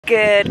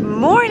Good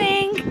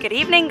morning, good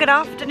evening, good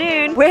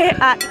afternoon. We're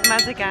at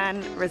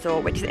Mazagan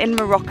Resort, which is in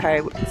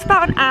Morocco. It's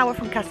about an hour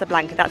from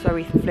Casablanca, that's where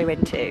we flew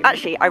into.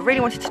 Actually, I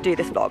really wanted to do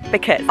this vlog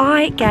because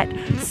I get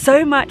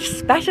so much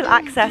special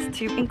access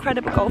to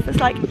incredible golfers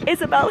like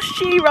Isabel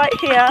She right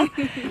here.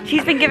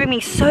 She's been giving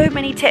me so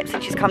many tips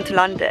since she's come to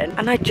London,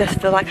 and I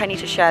just feel like I need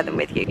to share them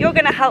with you. You're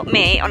gonna help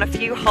me on a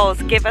few holes,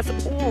 give us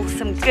all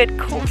some good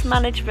course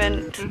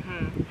management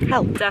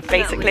help, Definitely.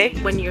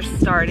 basically. When you're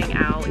starting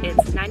out,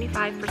 it's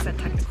 95%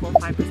 technical,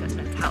 5%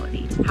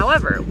 mentality.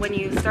 However, when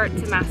you start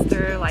to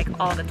master like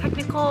all the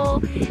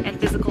technical and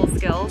physical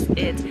skills,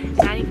 it's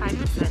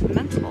 95%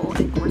 mental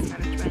and course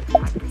management,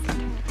 5%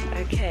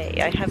 technical.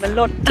 Okay, I have a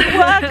lot to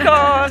work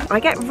on. I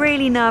get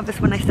really nervous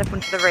when I step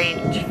onto the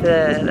range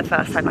for the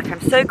first time. Like,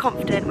 I'm so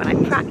confident when I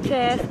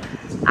practice,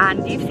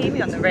 and you've seen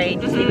me on the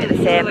range, you've seen me at the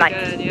sim, really like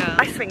good, yeah.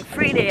 I swing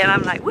freely and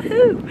I'm like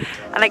woohoo,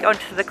 and I go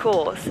onto the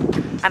course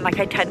and like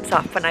I tense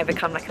up when I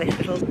become like this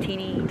little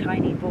teeny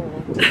tiny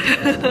ball.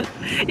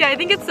 Yeah, I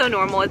think it's so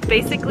normal. It's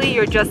basically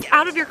you're just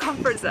out of your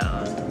comfort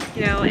zone,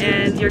 you know,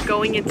 and you're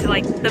going into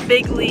like the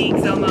big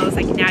leagues almost.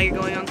 Like now you're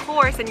going on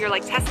course and you're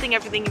like testing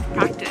everything you've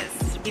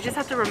practiced. You just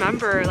have to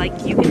remember, like,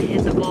 you can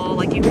hit the ball,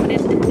 like you put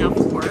in enough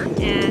work,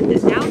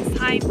 and now it's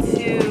time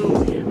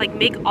to like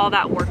make all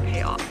that work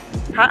pay off.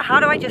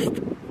 How do I just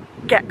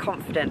get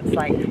confidence?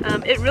 Like,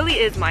 it really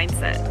is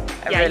mindset.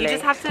 Yeah, really? You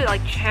just have to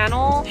like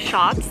channel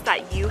shots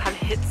that you have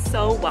hit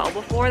so well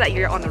before, that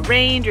you're on the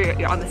range or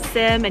you're on the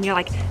sim and you're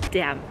like,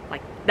 damn,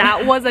 like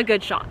that was a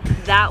good shot.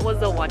 That was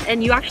the one.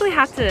 And you actually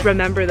have to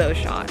remember those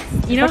shots.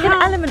 You know, like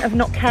an element of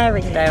not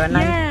caring though, and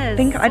yes, I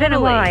think, I don't know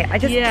why, I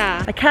just,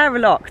 I care a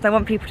lot because I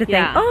want people to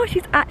think, oh,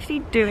 she's actually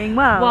doing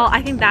well. Well,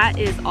 I think that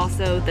is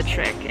also the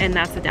trick, and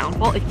that's the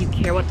downfall, if you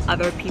care what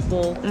other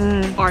people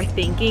are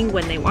thinking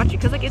when they watch you,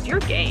 because like it's your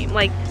game.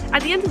 Like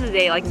at the end of the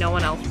day, like no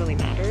one else really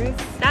matters.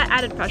 That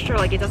added pressure,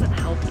 like it doesn't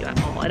help you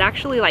at all. It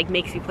actually like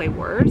makes you play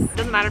worse. It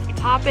doesn't matter if you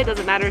top it,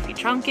 doesn't matter if you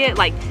chunk it,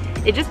 like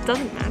it just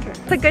doesn't matter.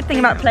 It's a good thing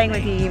about playing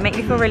with you. You make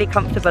me feel really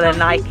comfortable, and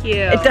like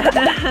it does,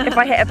 if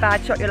I hit a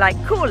bad shot, you're like,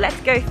 cool, let's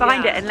go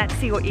find it and let's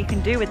see what you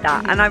can do with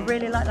that. And I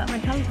really like that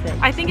mentality.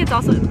 I think it's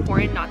also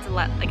important not to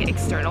let like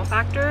external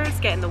factors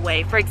get in the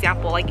way. For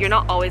example, like you're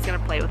not always gonna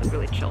play with a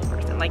really chill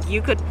person. Like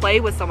you could play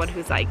with someone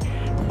who's like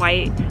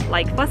quite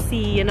like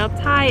fussy and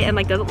uptight and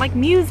like doesn't like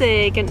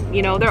music, and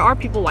you know, there are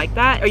people like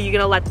that. Are you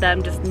gonna let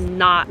them just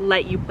not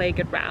let you play a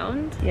good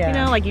round? Yeah. You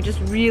know, like you just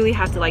really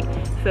have to like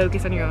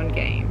focus on your own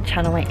game.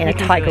 Channel my inner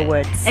Tiger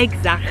Woods.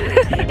 Exactly.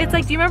 It's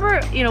like, do you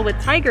remember, you know, with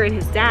Tiger and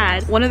his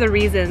dad, one of the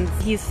reasons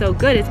he's so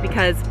good is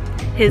because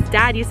his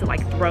dad used to like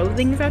throw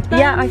things at them.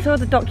 Yeah, I saw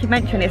the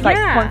documentary, and it's like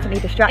constantly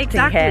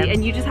distracting him.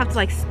 And you just have to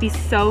like be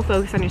so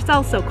focused on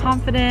yourself, so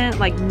confident,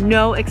 like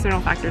no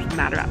external factors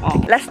matter at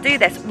all. Let's do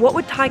this. What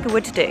would Tiger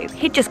Woods do?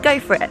 He'd just go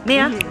for it.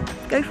 Mia,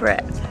 go for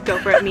it. Go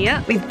for it,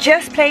 Mia. We've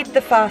just played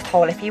the first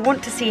hole. If you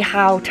want to see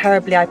how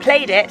terribly I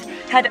played it,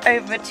 head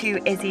over to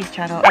Izzy's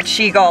channel at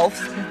She Golfs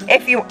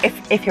if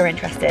you're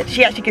interested.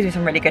 She actually gives you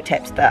some really good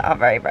tips that are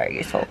very, very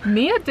useful.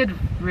 Mia did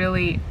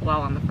really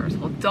well on the first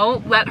hole.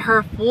 Don't let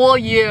her fool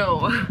you.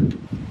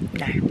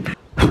 No.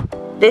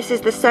 This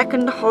is the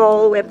second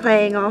hole we're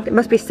playing off. It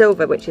must be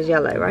silver, which is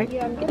yellow, right?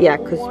 Yeah,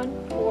 because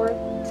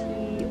 141.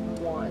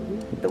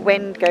 the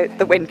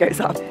wind goes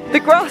up. The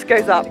grass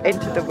goes up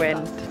into the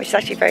wind, which is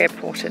actually very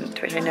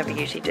important, which I never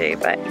usually do,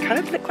 but you kind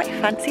of look quite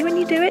fancy when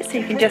you do it, so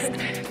you can just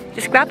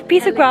grab a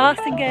piece of grass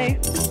and go,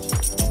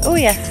 oh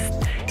yes.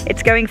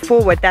 It's going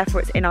forward,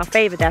 therefore it's in our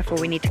favour, therefore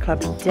we need to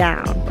club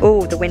down.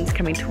 Oh, the wind's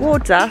coming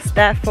towards us,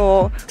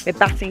 therefore we're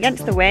batting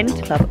against the wind,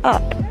 club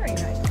up. Very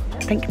nice.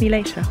 Thank me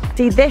later.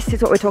 See, this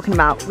is what we're talking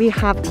about. We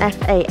have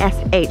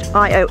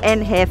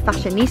F-A-S-H-I-O-N here,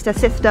 fashionista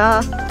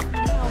sister.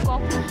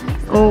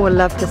 Oh, I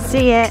love to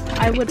see it.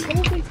 I would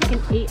probably take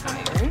an 8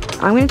 iron.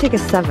 I'm going to take a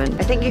 7.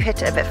 I think you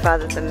hit it a bit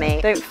further than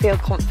me. Don't feel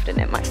confident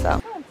in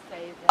myself.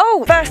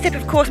 Oh, first tip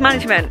of course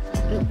management.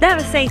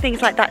 Never say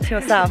things like that to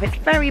yourself. It's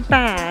very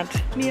bad.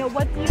 Mia,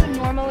 what do you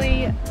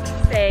normally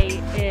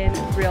say in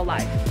real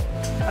life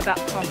about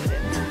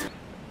confidence?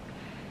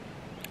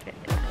 It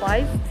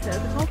applies to the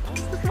golf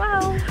course as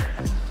well.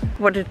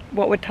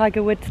 What would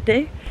Tiger Woods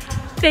do?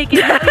 Fake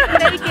it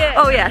until you make it.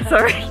 Oh yeah,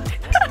 sorry.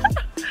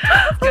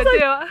 Good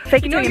too.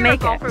 Fake it till you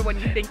make it. You're a golfer when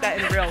you think that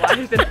in real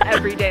life, in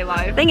everyday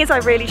life. Thing is, I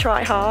really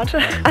try hard,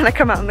 and I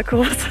come out on the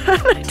course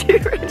and I do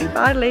really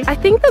badly. I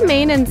think the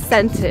main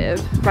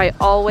incentive, right,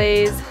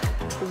 always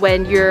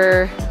when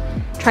you're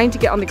trying to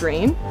get on the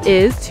green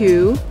is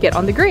to get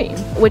on the green,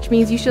 which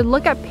means you should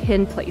look at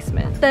pin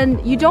placement. Then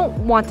you don't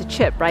want to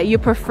chip, right? You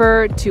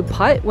prefer to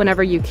putt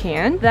whenever you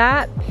can.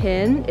 That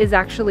pin is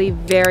actually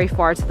very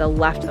far to the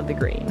left of the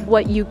green.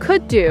 What you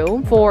could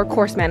do for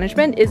course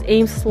management is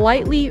aim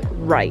slightly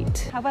right.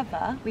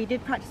 However, we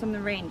did practice on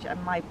the range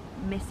and my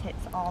miss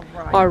hits are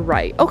right. Are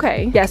right,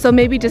 okay. Yeah, so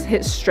maybe just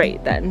hit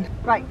straight then.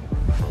 Right,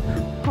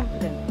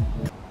 confident.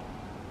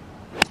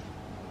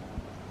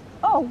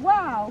 Oh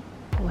wow!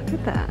 Look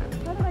at that.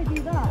 How did I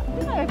do that? I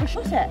think I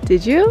overshot it.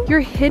 Did you? You're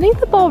hitting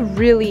the ball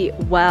really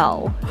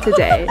well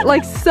today.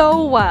 Like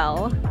so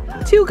well.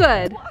 Too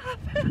good.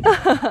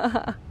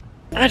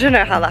 I don't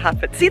know how that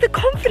happened. See the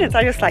confidence,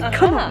 I just like,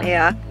 come on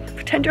here.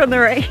 Pretend you're on the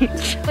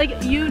range.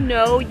 Like, you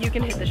know you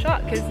can hit the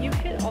shot because you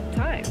hit all the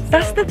time. So.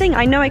 That's the thing,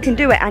 I know I can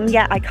do it, and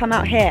yet I come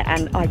out here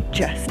and I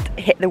just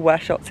hit the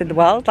worst shots in the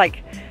world.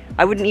 Like,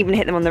 I wouldn't even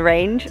hit them on the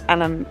range,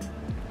 and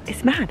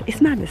it's mad,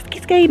 it's madness.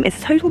 This game is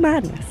total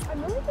madness.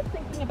 I'm really just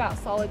thinking about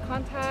solid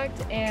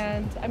contact,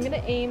 and I'm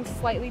gonna aim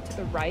slightly to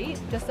the right,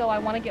 just so I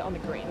wanna get on the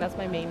green. That's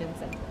my main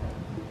incentive.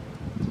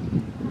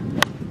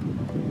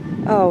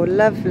 Oh,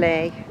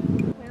 lovely.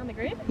 On the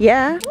green?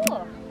 Yeah.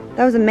 Cool.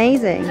 That was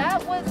amazing.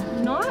 That was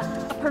not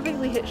a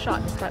perfectly hit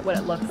shot despite what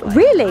it looks like.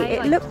 Really?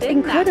 It looked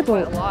incredible.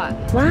 That quite a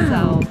lot.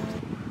 Wow. So,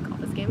 call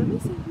this game a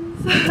misses.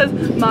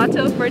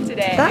 Motto for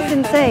today. That's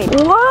insane.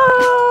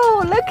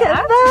 Whoa, look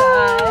at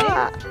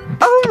that. Nice.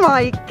 Oh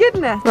my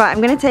goodness. Right,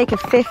 I'm gonna take a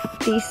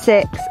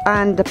 56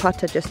 and a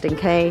putter just in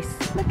case.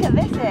 Look at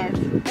this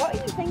is. What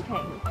are you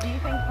thinking? Do you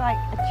think like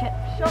a chip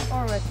shot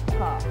or a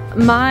putt?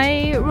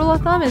 My rule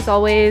of thumb is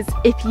always,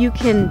 if you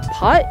can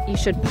putt, you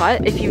should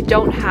putt. If you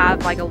don't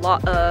have like a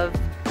lot of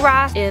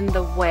grass in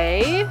the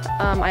way,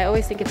 I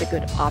always think it's a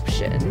good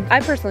option.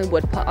 I personally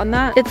would putt on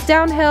that. It's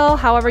downhill,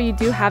 however you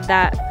do have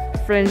that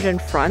fringe in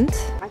front.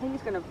 I think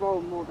it's gonna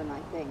roll more than I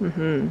think.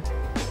 Mm-hmm.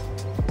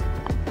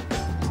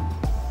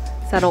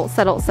 Settle,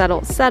 settle,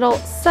 settle, settle,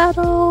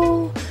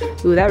 settle.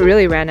 Ooh, that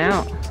really ran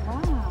out.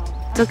 Wow.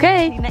 It's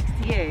okay. Next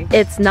to you.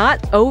 It's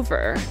not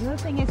over. Another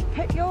thing is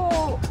put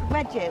your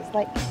wedges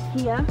like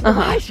here.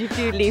 Otherwise you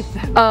do leave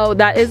them. Oh,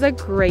 that is a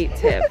great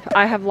tip.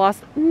 I have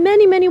lost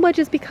many, many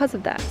wedges because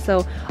of that.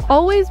 So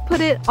always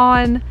put it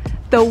on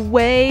the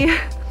way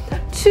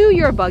to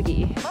your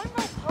buggy.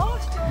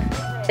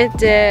 It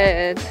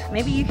did.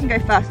 Maybe you can go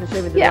first and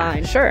show me the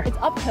line. Sure. It's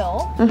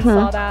uphill. You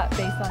saw that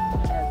based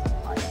on Nina's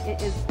part.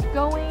 It is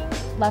going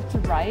left to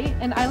right,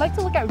 and I like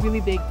to look at really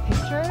big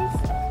pictures.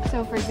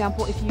 So for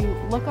example, if you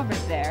look over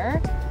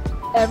there,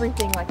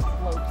 everything like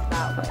slopes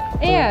that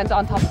way. And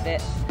on top of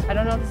it, I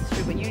don't know if this is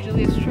true, but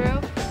usually it's true,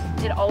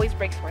 it always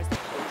breaks towards the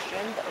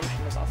ocean. The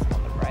ocean is also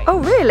on the right. Oh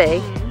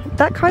really?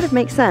 That kind of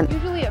makes sense.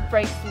 Usually it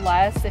breaks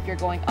less if you're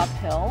going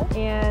uphill,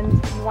 and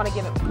you want to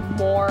give it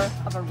more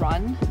of a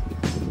run.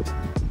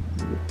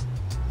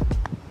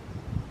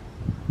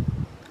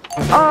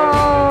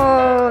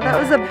 Oh, that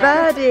was a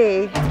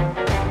birdie.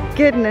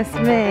 Goodness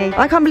me.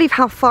 I can't believe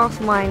how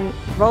fast mine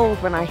rolled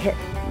when I hit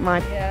my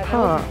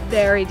putt.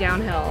 Very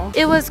downhill.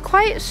 It was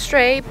quite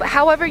straight, but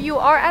however, you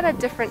are at a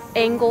different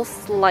angle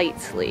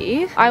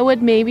slightly. I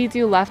would maybe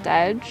do left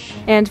edge.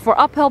 And for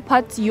uphill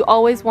putts, you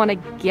always want to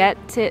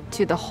get it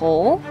to the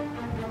hole.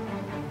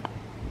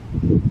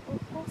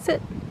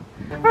 Sit.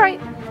 All right,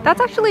 that's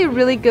actually a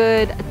really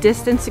good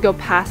distance to go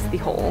past the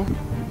hole.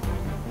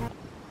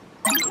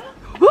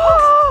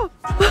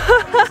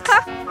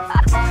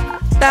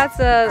 That's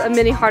a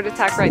mini heart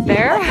attack right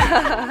there.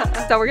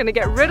 So we're gonna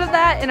get rid of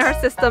that in our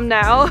system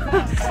now.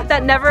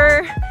 That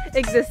never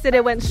existed,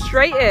 it went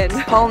straight in.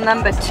 Hole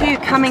number 2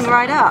 coming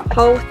right up.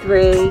 Hole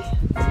 3,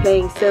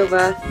 playing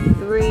silver,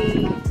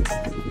 3,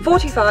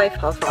 45,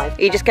 hole 5.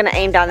 You're just gonna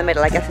aim down the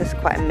middle. I guess this is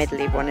quite a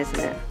middly one, isn't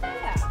it?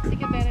 Yeah,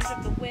 take advantage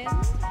of the wind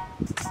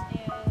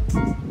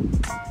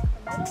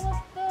and the middle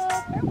of the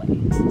fairway.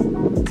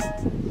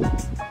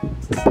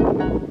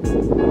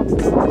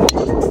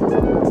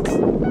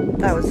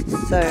 That was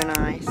so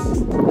nice.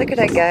 Look at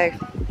her go.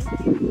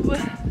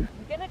 I'm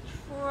gonna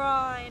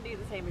try and do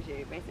the same as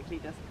you, basically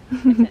just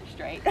hit it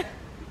straight.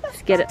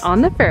 Just get it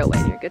on the fairway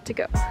and you're good to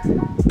go.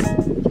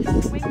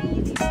 Just swing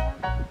easy.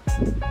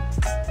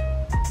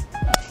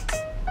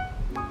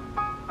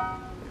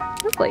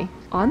 Lovely.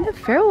 On the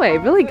fairway,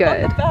 really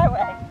good.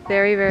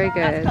 Very, very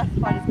good. That's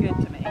classified as good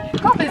to me.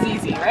 Golf is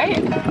easy,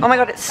 right? Oh my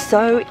god, it's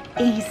so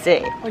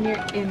easy. When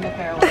you're in the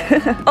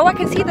fairway. Oh, I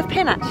can see the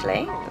pin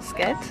actually. That's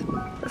good.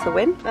 That's a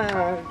win.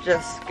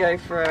 Just go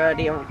for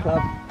any old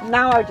club.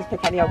 Now I would just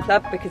pick any old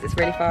club because it's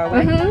really far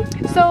away.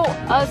 So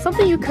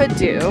something you could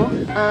do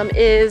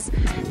is,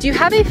 do you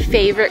have a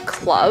favorite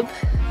club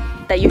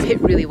that you hit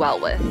really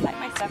well with? Like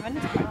my 7.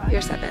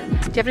 Your 7. Do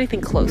you have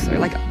anything closer,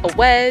 like a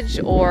wedge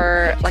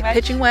or like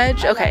pitching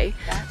wedge? Okay.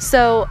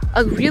 So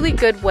a really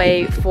good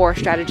way for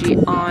strategy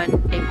on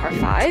a par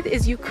 5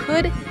 is you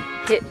could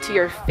hit to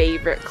your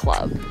favorite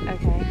club.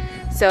 Okay.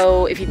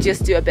 So if you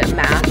just do a bit of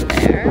math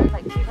there,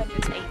 Like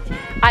 280.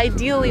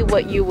 ideally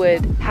what you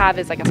would have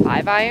is like a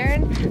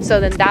 5-iron. So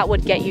then that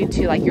would get you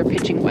to like your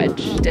pitching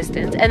wedge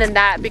distance, and then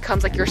that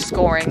becomes like your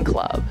scoring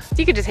club. So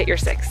you could just hit your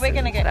 6. We're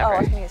gonna get. Whatever. Oh, I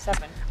was gonna get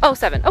 7. Oh,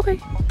 7. Okay.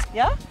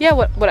 Yeah. Yeah.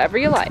 Whatever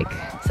you like.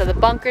 So the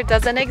bunker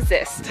doesn't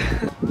exist.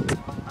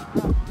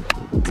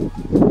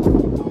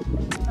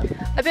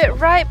 A bit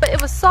right, but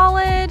it was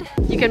solid.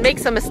 You can make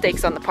some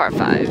mistakes on the par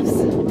 5s.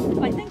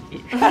 Why, thank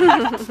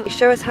you.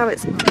 Show us how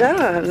it's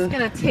done. I'm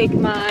gonna take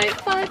my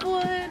 5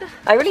 wood.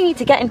 I really need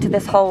to get into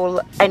this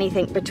hole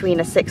anything between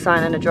a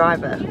 6-iron and a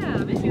driver. Yeah,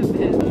 maybe a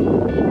bit.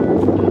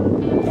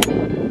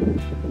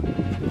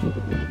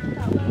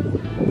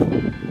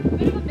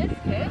 Bit of a miss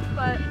hit,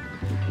 but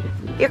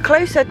You're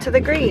closer to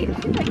the green.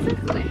 yeah,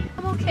 exactly.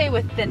 I'm okay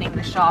with thinning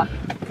the shot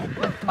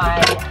with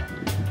my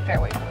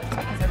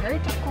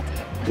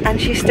and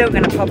she's still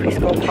going to probably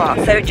score par.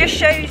 So it just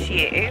shows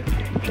you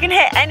can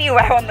hit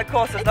anywhere on the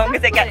course as long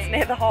as it gets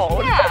near the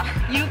hole.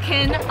 Yeah, you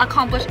can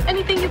accomplish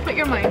anything you put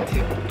your mind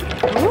to.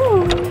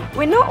 Ooh,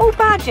 we're not all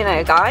bad, you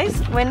know,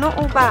 guys. We're not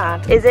all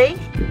bad. Izzy?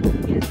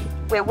 Yes.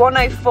 We're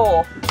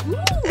 104. Ooh,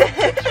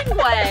 chicken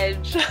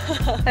wedge.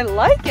 I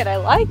like it, I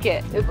like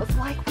it. It was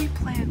like we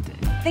planned it.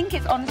 I think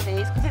it's honestly,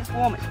 it's because it's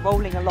warm, it's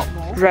rolling a lot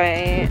more.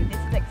 Right.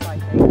 It's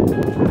exciting.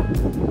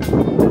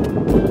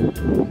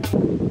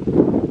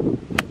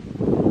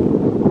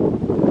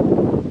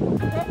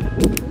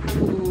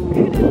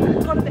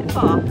 Gone a bit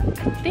far. I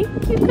think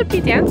you could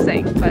be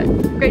dancing, but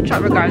great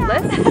shot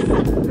regardless.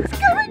 It's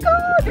going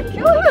good! You're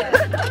killing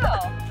it.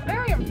 Wow,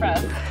 very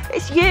impressed.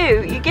 It's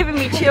you. You're giving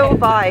me chill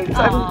vibes.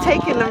 I'm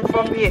taking them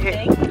from you.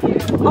 Thank you.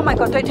 Oh my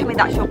god, don't tell me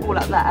that's your ball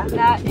up there.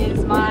 That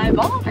is my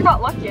ball. I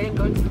got lucky, I didn't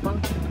go into the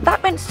bunker.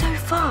 That went so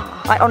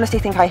far. I honestly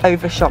think I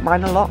overshot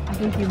mine a lot. I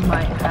think you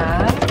might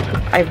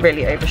have. I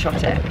really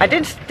overshot it. I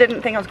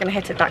didn't think I was going to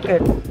hit it that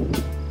good.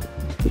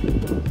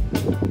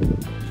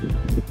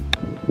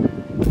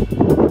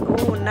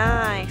 Oh,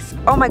 nice.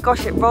 Oh my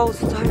gosh, it rolls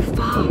so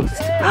fast.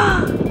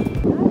 That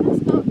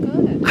is not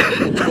good.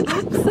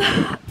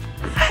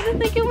 I didn't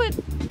think it would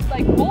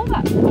like roll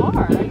that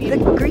far. I mean, The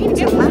greens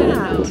are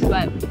mad.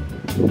 But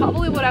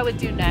probably what I would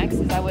do next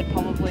is I would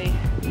probably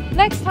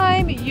next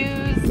time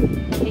use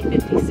a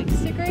 56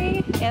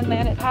 degree and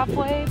land it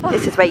halfway.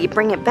 This is where you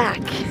bring it back.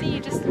 See, you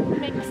just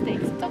make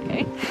mistakes. It's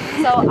okay.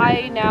 So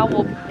I now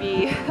will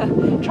be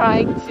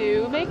trying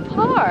to make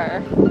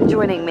par.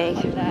 Joining me.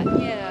 Like that.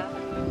 Yeah.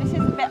 This is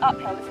a bit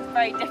uphill. This is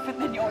very different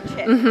than your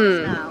chip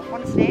now.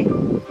 Honestly,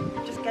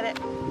 just get it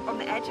on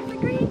the edge of the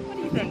green. What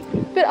do you think? A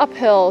bit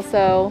uphill,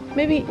 so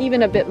maybe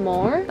even a bit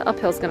more. The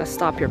uphill's gonna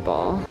stop your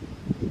ball.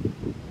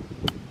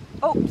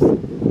 Oops.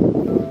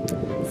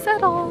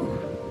 Settle.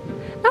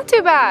 Not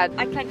too bad.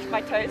 I clenched my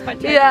toes. My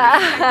toes. Yeah.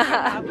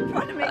 I'm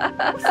trying to make the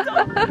ball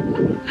stop.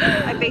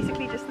 I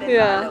basically just did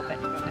that a little bit,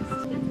 to be honest.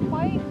 It's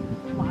quite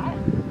flat.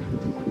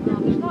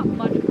 There's not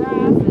much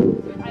grass,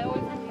 and I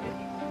always need to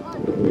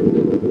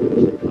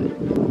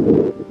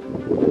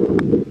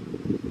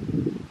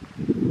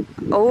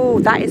Oh,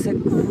 that is a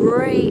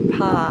great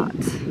part.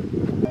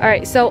 All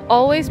right, so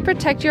always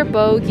protect your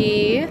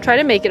bogey. Try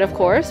to make it, of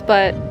course,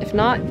 but if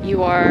not,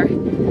 you are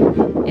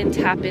in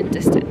tap-in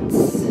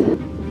distance.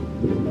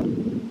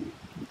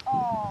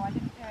 Oh, I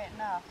didn't do it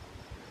enough.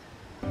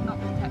 Not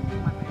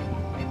protecting my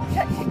bogey,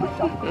 protecting my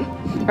double.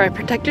 All right,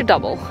 protect your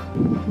double.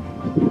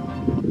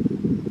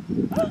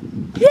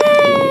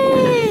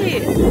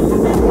 Yay!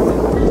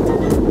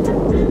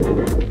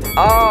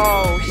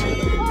 Oh, she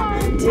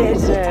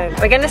didn't.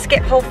 We're going to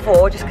skip hole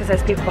 4 just because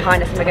there's people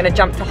behind us, and we're going to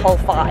jump to hole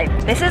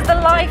 5. This is the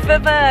life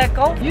of a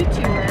golf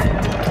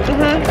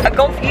YouTuber. A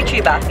golf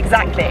YouTuber,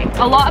 exactly.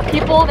 A lot of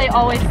people, they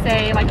always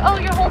say like, oh,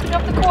 you're holding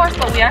up the course,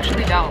 but we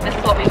actually don't. This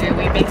is what we do.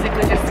 We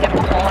basically just skip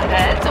a hole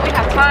ahead, so we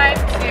have time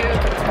to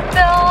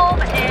film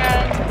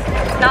and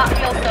not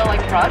feel so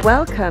like rushed.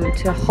 Welcome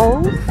to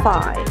hole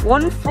 5.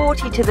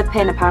 140 to the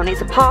pin apparently.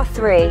 It's a par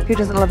 3. Who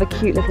doesn't love a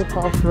cute little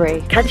par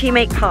 3? Can she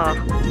make par?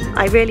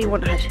 I really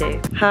want her to.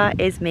 Her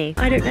is me.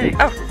 I don't know.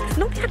 Oh, it's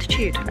not the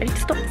attitude. I need to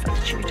stop this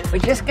attitude. We're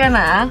just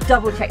gonna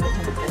double check the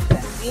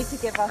temperature. We need to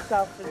give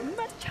ourselves as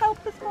much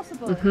help as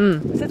possible.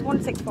 It says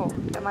 164.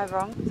 Am I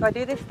wrong? So I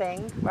do this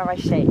thing where I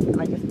shake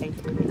and I just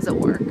basically. Does it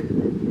work?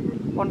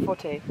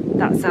 142.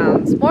 That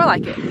sounds more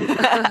like it.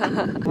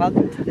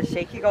 Welcome to the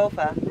shaky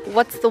golfer.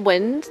 What's the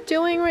wind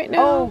doing right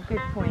now? Oh, good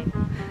point.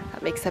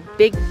 That makes a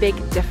big, big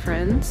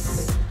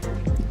difference.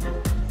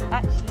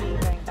 Actually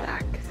going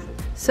back.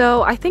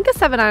 So I think a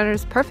 7-iron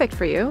is perfect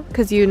for you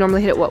because you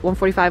normally hit it, what,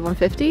 145,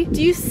 150?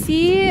 Do you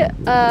see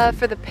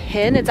for the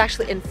pin, it's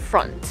actually in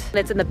front. And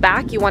it's in the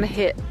back, you want to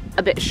hit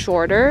a bit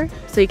shorter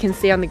so you can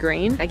stay on the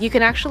green. Like you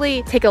can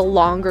actually take a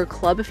longer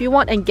club if you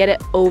want and get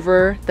it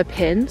over the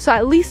pin. So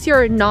at least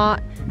you're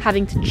not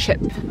having to chip.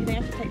 You think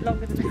I should take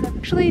longer than 7?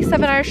 Actually,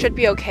 7-iron should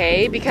be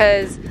okay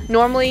because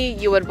normally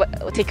you would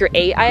take your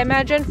 8, I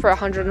imagine, for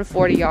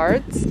 140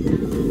 yards.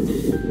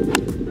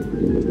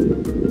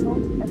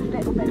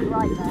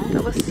 Right there.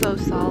 That was so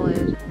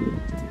solid.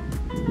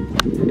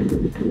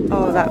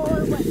 Oh, that.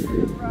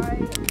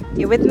 Right.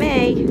 You're with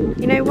me.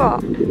 You know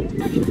what?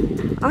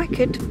 I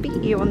could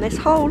beat you on this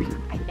hole.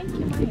 I think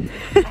you might.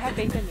 I have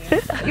faith in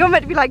you. You're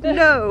meant to be like,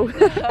 no.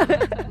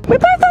 We're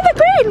both on the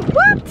green.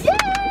 What? Yeah.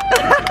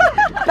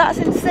 That's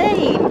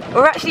insane.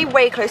 We're actually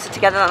way closer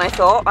together than I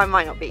thought. I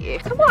might not beat you.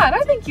 Come on,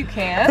 I think you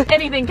can.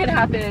 Anything can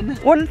happen.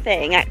 One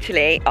thing,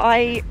 actually,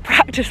 I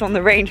practiced on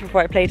the range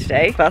before I played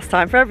today. First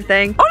time for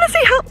everything.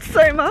 Honestly helped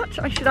so much.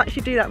 I should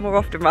actually do that more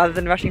often rather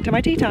than rushing to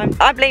my tea time.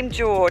 I blame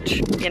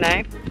George, you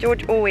know.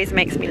 George always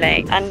makes me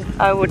late. And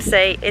I would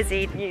say,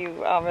 Izzy,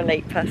 you are a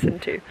late person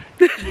too.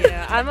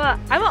 Yeah, I'm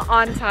a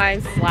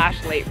on-time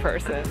 / late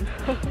person.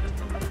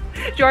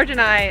 George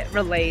and I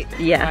relate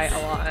Yes.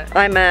 quite a lot.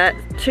 I'm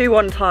 2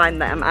 on time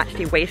that I'm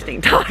actually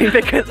wasting time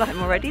because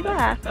I'm already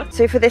there.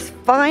 So for this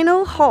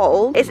final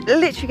hole, it's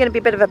literally going to be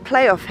a bit of a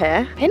playoff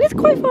here. Pin is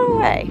quite far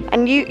away.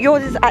 And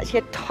yours is actually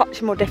a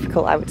touch more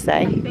difficult, I would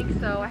say. I think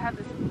so. I have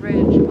this ridge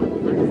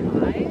on the left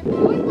side. I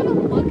always want to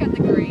look at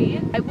the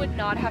green. I would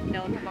not have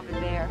known from over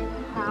there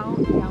how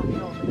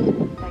downhill it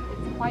is. Like,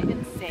 it's quite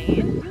insane.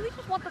 You really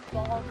just want the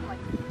ball to like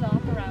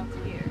stop around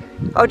here.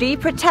 Oh, do you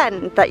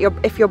pretend that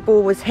if your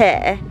ball was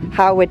here,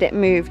 how would it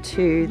move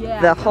to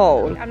the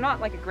hole? I'm not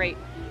like a great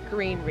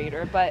green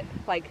reader, but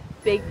like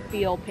big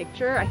field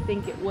picture, I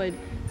think it would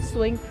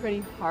swing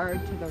pretty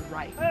hard to the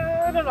right.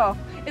 I don't know.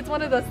 It's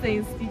one of those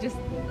things, you just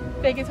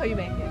fake it till you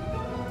make it.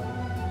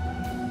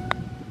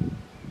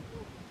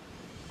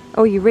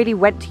 Oh, you really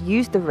went to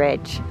use the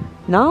ridge.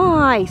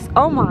 Nice.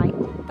 Oh my,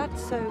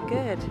 that's so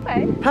good.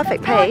 Okay.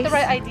 Perfect That's pace. the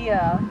right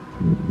idea.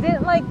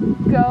 Didn't like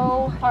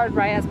go hard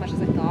right as much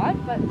as I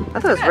thought, but I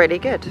thought it was really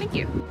good. Thank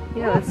you.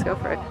 Yeah, let's go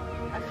for it.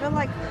 I feel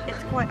like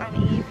it's quite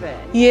uneven.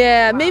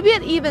 Yeah, maybe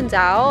it evens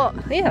out.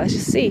 Yeah, let's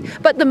just see.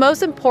 But the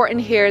most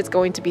important here is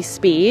going to be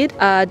speed,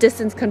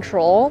 distance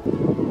control.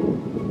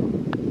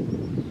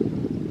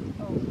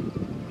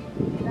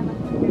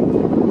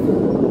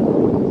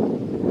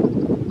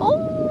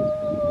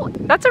 Oh,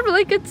 that's a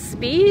really good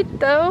speed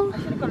though. I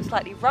should have gone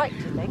slightly right, do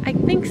you think? I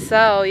think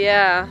so,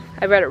 yeah.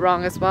 I read it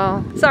wrong as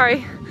well.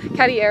 Sorry,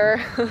 caddy error.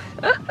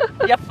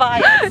 You're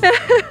fired.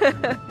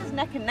 It's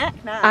neck and neck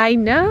now. I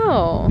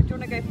know. Do you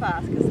want to go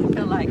fast? Because I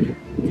feel like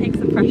it takes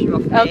the pressure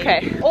off me.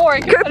 Okay. Or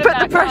you Good, can put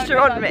the pressure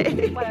on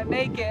me. When I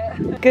make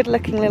it. Good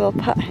looking little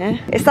putt here.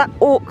 It's that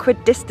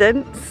awkward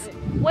distance.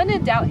 When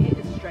in doubt, hit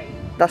it straight.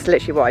 That's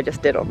literally what I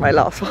just did on my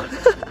last one.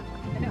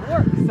 And it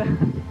works.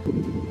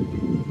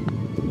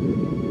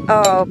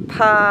 Oh,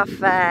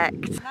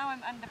 perfect. Now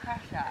I'm under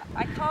pressure.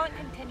 I can't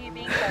continue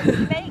being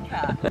Bogey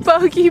Baker.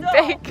 Bogey Stop.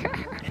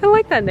 Baker. I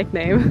like that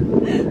nickname.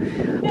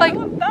 No, Like,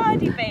 I'm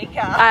Birdie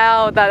Baker.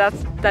 oh,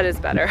 that is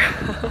better.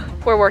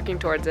 We're working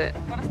towards it.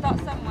 Gotta start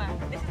somewhere.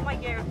 This is my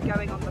year of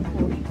going on the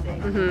course,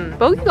 you see.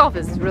 Bogey golf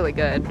is really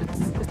good.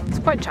 It's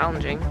quite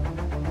challenging.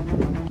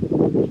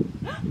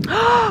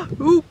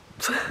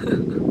 Oops.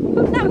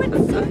 That went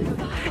so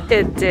far.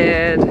 It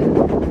did. I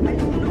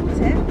just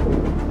knocked it.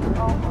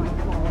 Oh my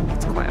god.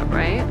 It's quite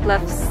alright.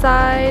 Left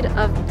side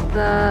of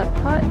the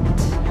putt.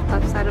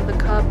 Left side of the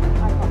cup.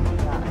 I can't do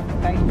that.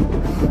 Okay.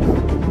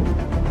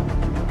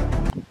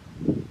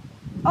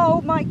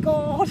 Oh my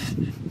god.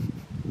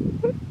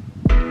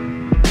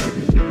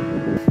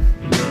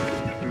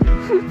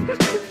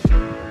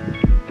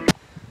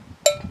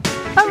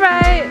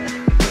 Alright.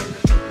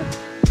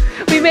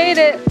 We made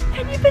it.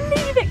 Can you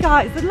believe it,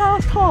 guys? The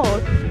last hole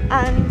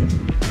and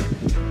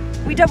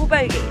we double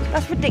bogeyed.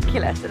 That's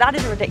ridiculous. That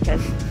is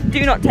ridiculous.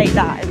 Do not take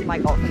that as my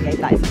golfing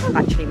game. That is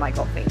actually my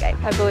golfing game.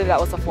 I believe that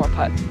was a 4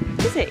 putt.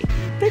 Is he?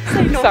 Don't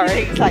say naughty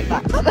Sorry. things like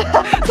that.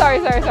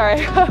 sorry.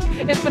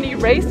 It's been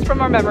erased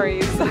from our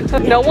memories.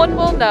 No one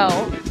will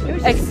know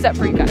except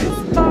for you guys.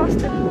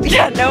 Fast.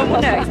 Yeah, no one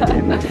will know except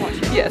everyone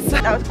watching. Yes.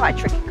 That was quite a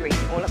tricky green,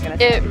 all I'm gonna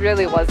say. It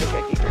really was a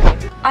tricky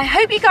green. I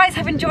hope you guys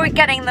have enjoyed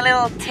getting the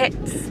little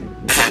tips.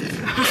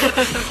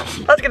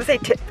 I was gonna say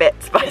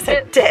tidbits, but I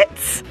said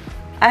tits.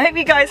 I hope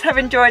you guys have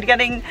enjoyed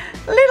getting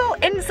little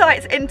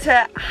insights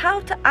into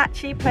how to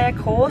actually play a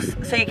course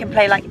so you can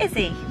play like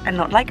Izzy and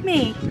not like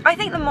me. I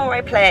think the more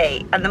I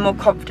play and the more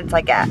confidence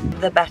I get,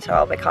 the better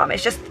I'll become.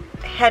 It's just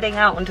heading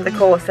out onto the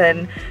course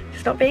and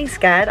just not being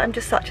scared. I'm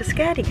just such a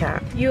scaredy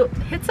cat. You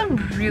hit some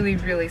really,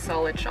 really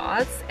solid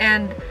shots,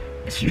 and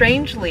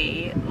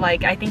strangely,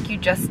 like, I think you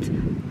just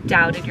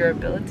doubted your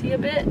ability a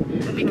bit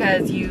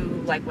because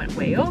you like went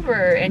way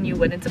over and you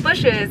went into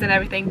bushes and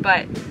everything,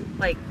 but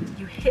like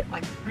you hit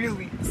like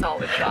really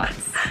solid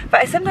shots.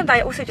 But sometimes I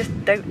also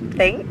just don't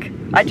think.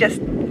 I just,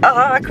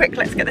 quick,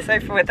 let's get this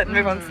over with and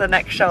move on to the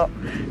next shot.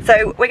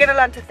 So we're gonna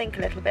learn to think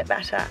a little bit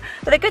better.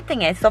 But the good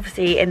thing is,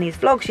 obviously in these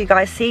vlogs, you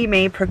guys see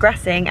me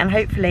progressing, and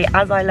hopefully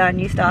as I learn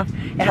new stuff,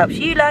 it helps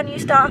you learn new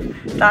stuff,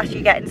 /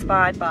 you get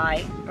inspired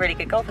by really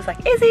good golfers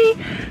like Izzy.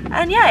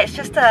 And yeah, it's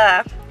just,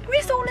 we're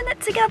just all in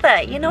it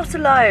together. You're not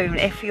alone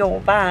if you're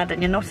bad,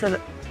 and you're not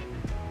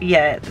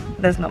yeah,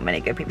 there's not many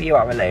good people. You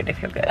are alone if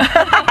you're good.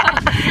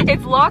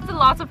 It's lots and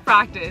lots of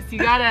practice. You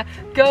gotta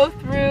go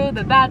through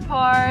the bad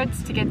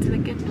parts to get to the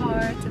good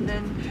parts, and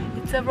then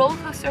it's a roller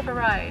coaster of a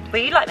ride.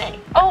 But you like me?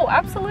 Oh,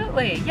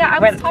 absolutely. Yeah, I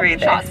Went was top through of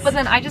shots, this. but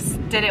then I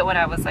just did it when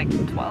I was like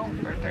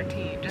 12 or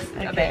 13, just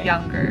a bit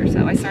younger.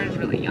 So I started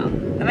really young.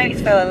 It makes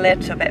me feel a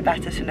little bit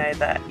better to know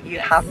that you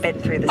have been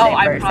through the same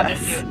I process.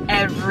 promise you,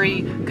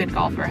 every good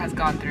golfer has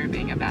gone through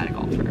being a bad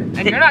golfer.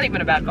 And you're not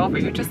even a bad golfer,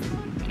 you're just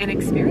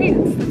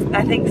inexperienced.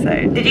 I think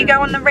so. Did you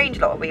go on the range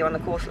lot, or were you on the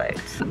course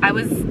loads? I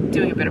was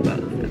doing a bit of both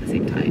at the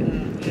same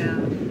time.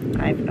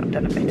 Yeah. I've not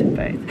done a bit of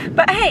both.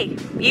 But hey,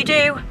 you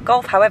do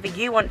golf however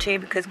you want to,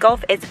 because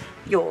golf is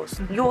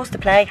yours. Yours to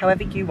play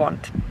however you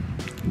want.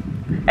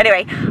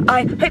 Anyway,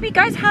 I hope you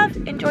guys have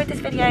enjoyed this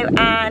video,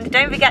 and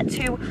don't forget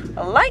to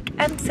like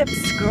and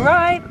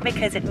subscribe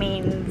because it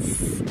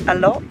means a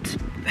lot.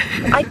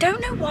 I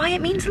don't know why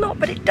it means a lot,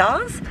 but it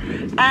does.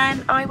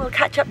 And I will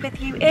catch up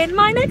with you in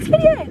my next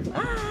video.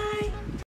 Bye.